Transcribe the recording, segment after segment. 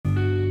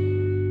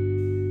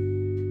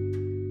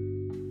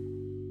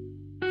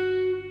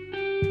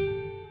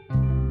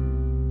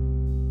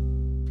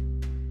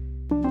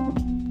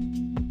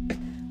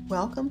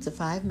Welcome to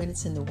 5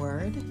 Minutes in the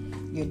Word,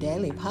 your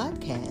daily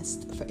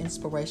podcast for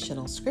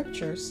inspirational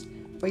scriptures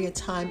for your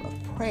time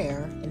of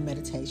prayer and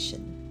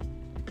meditation.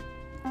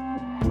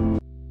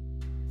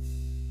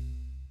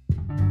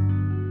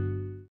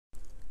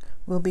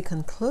 We'll be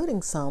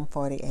concluding Psalm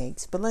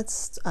 48, but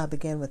let's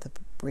begin with a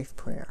brief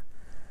prayer.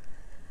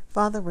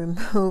 Father,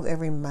 remove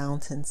every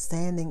mountain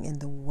standing in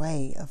the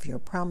way of your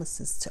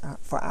promises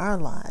for our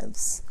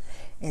lives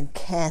and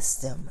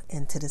cast them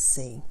into the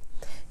sea.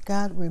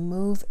 God,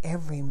 remove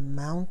every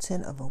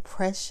mountain of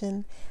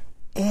oppression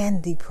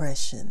and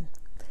depression,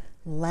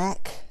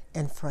 lack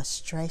and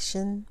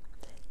frustration,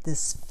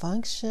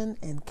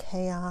 dysfunction and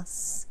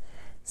chaos,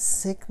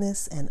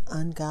 sickness and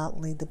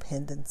ungodly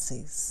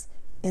dependencies.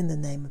 In the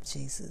name of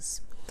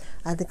Jesus,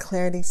 I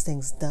declare these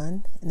things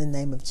done. In the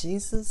name of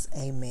Jesus,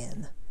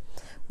 amen.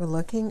 We're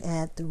looking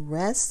at the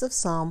rest of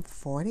Psalm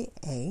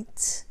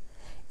 48,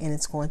 and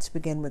it's going to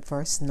begin with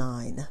verse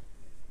 9.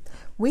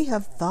 We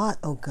have thought,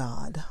 O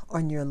God,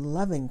 on your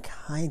loving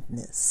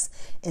kindness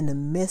in the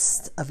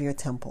midst of your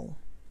temple.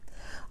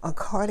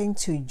 According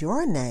to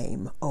your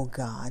name, O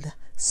God,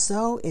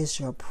 so is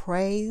your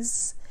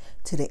praise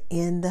to the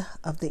end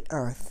of the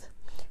earth.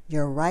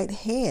 Your right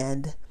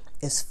hand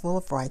is full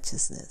of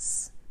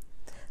righteousness.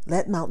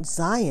 Let Mount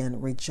Zion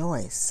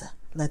rejoice.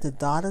 Let the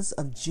daughters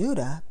of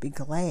Judah be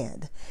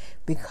glad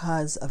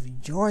because of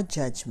your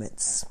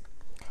judgments.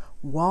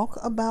 Walk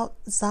about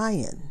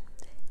Zion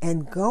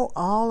and go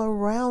all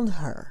around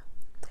her.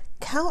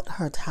 Count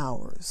her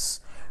towers.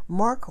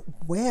 Mark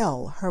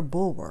well her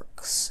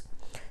bulwarks.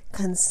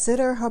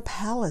 Consider her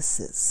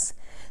palaces,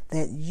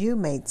 that you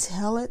may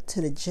tell it to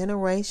the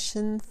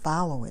generation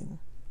following.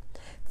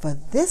 For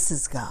this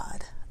is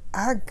God,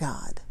 our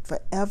God,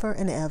 forever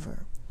and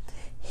ever.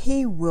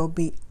 He will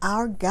be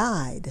our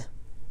guide,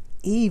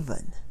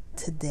 even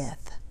to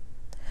death.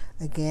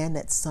 Again,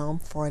 that's Psalm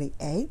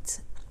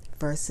 48,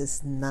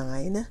 verses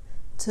 9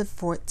 to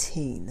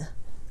 14.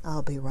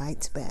 I'll be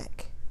right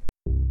back.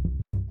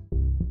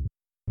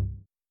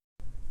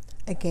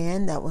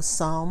 Again, that was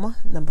Psalm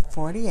number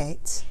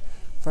 48,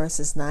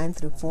 verses 9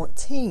 through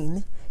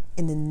 14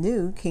 in the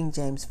New King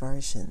James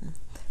Version.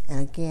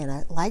 And again,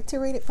 I like to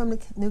read it from the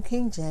New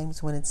King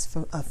James when it's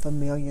a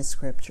familiar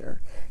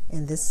scripture.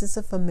 And this is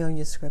a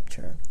familiar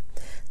scripture.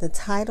 The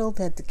title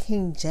that the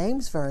King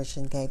James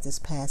Version gave this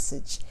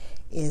passage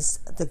is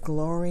The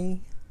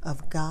Glory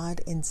of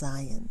God in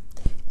Zion.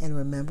 And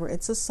remember,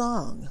 it's a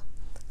song.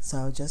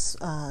 So just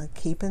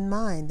keep in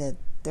mind that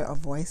there are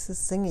voices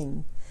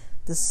singing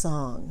the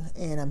song.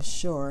 And I'm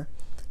sure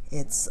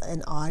it's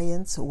an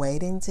audience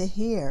waiting to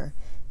hear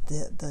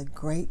the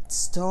great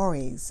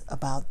stories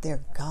about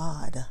their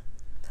God.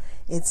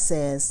 It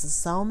says the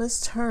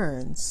psalmist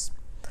turns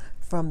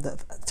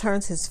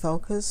his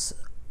focus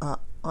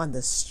on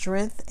the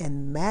strength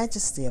and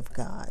majesty of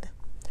God.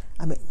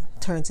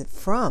 Turns it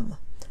from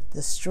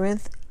the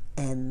strength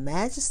and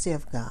majesty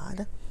of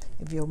God.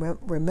 If you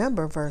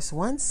remember, verse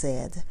 1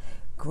 said,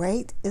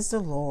 "Great is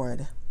the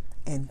Lord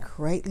and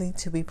greatly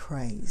to be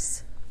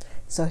praised."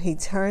 So he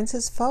turns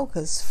his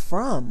focus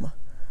from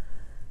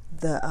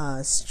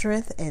the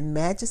strength and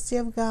majesty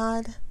of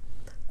God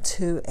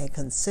to a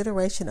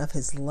consideration of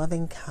his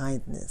loving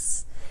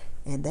kindness.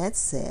 And that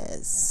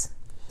says,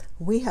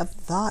 we have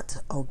thought,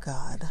 O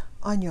God,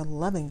 on your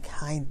loving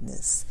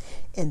kindness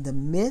in the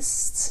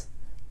midst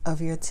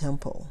of your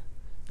temple.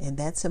 And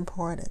that's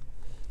important.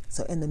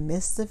 So in the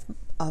midst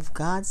of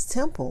God's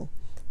temple,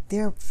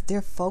 they're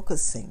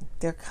focusing,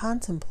 they're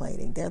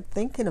contemplating, they're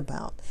thinking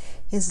about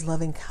his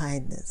loving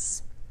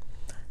kindness.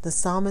 The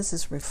psalmist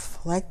is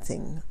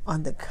reflecting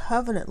on the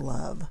covenant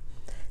love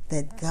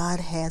that God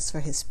has for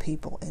his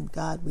people. And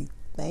God, we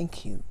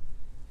thank you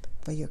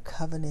for your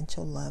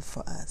covenantal love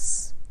for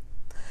us.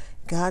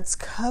 God's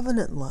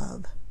covenant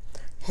love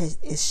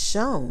is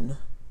shown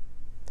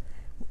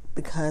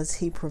because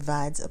he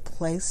provides a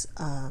place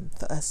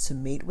for us to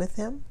meet with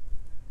him.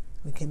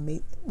 We can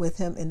meet with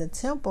him in the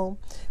temple,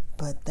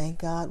 but thank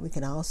God we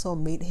can also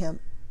meet him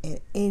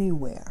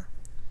anywhere.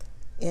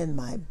 In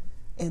my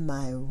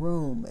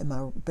room, in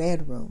my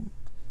bedroom,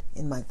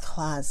 in my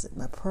closet,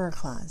 my prayer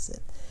closet,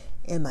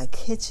 in my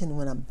kitchen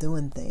when I'm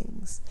doing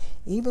things.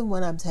 Even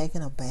when I'm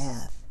taking a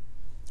bath,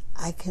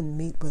 I can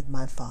meet with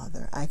my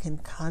Father. I can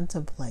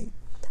contemplate.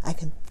 I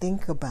can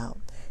think about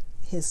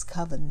his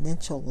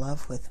covenantal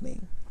love with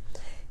me.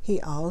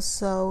 He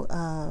also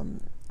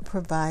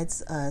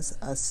provides us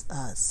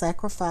a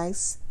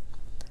sacrifice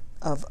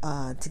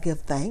to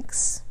give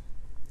thanks.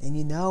 And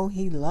you know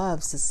he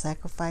loves the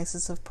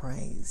sacrifices of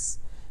praise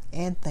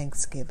and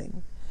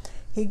thanksgiving.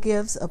 He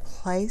gives a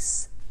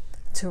place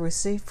to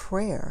receive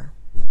prayer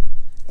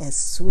as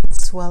sweet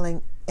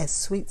smelling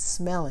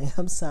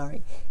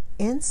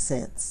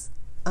incense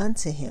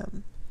unto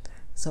him.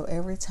 So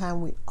every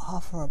time we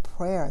offer a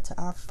prayer to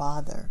our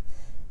Father,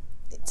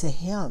 to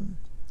him,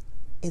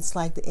 it's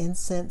like the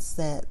incense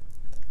that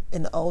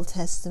in the Old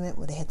Testament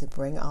where they had to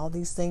bring all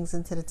these things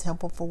into the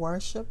temple for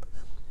worship.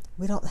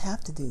 We don't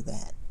have to do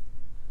that.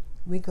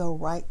 We go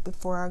right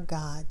before our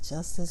God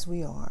just as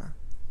we are.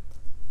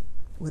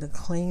 with a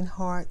clean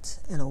heart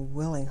and a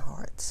willing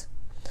heart.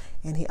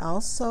 And he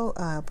also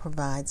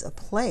provides a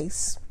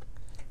place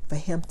for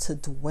him to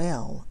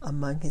dwell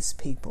among his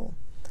people.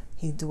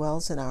 He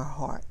dwells in our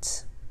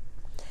hearts.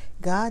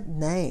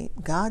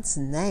 God's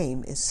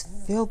name is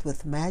filled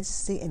with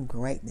majesty and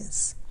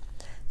greatness.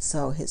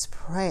 So is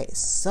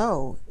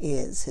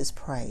his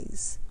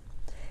praise.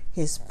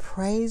 His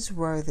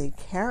praiseworthy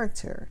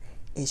character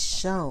is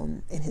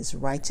shown in his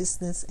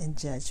righteousness and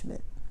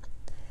judgment.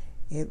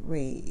 It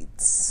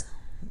reads,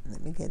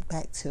 let me get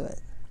back to it.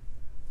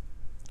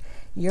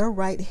 Your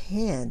right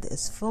hand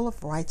is full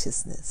of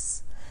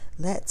righteousness.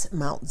 Let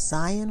Mount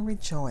Zion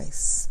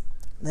rejoice.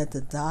 Let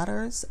the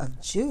daughters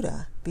of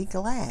Judah be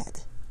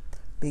glad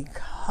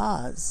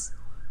because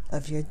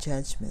of your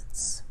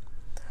judgments.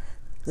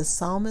 The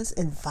psalmist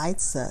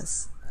invites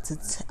us to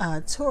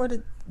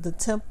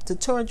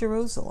tour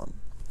Jerusalem.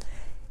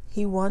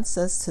 He wants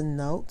us to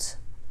note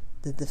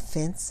the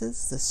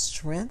defenses, the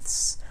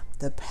strengths,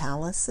 the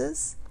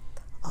palaces,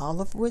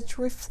 all of which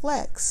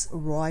reflects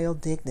royal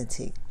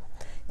dignity.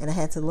 And I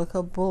had to look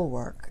up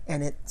bulwark,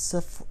 and it's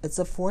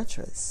a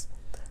fortress.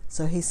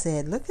 So he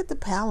said, look at the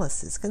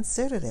palaces,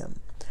 consider them,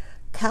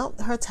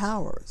 count her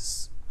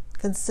towers,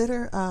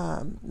 consider,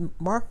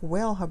 mark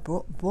well her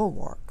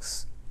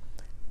bulwarks.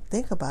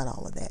 Think about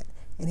all of that.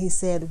 And he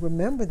said,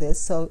 remember this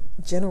so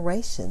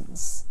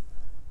generations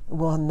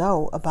will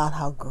know about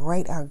how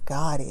great our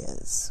God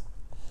is.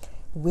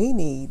 We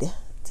need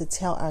to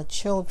tell our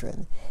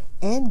children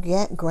and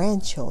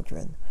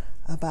grandchildren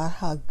about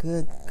how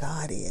good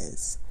God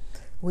is.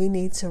 We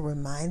need to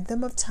remind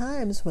them of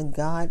times when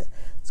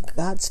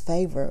God's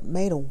favor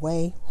made a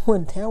way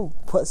when there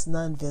was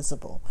none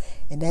visible.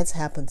 And that's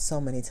happened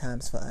so many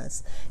times for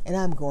us. And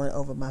I'm going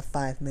over my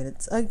 5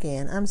 minutes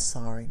again. I'm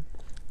sorry.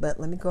 But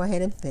let me go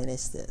ahead and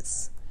finish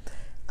this.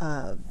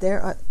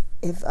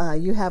 If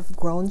you have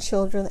grown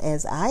children,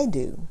 as I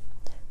do,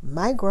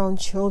 my grown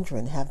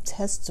children have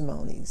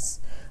testimonies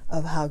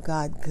of how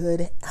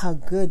good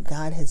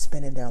God has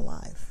been in their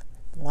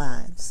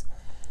lives.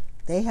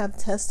 They have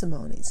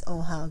testimonies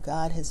on how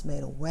God has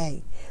made a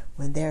way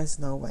when there's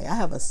no way. I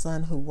have a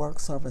son who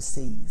works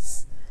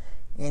overseas,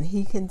 and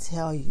he can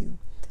tell you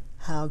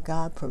how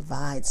God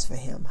provides for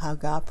him, how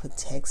God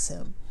protects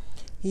him.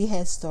 He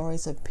has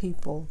stories of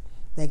people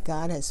that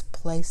God has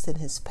placed in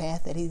his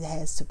path that he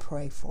has to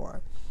pray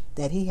for,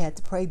 that he had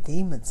to pray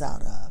demons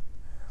out of.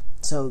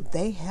 So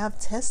they have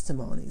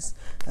testimonies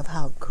of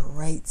how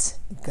great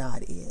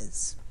God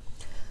is.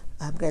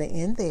 I'm going to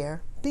end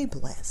there. Be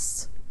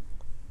blessed.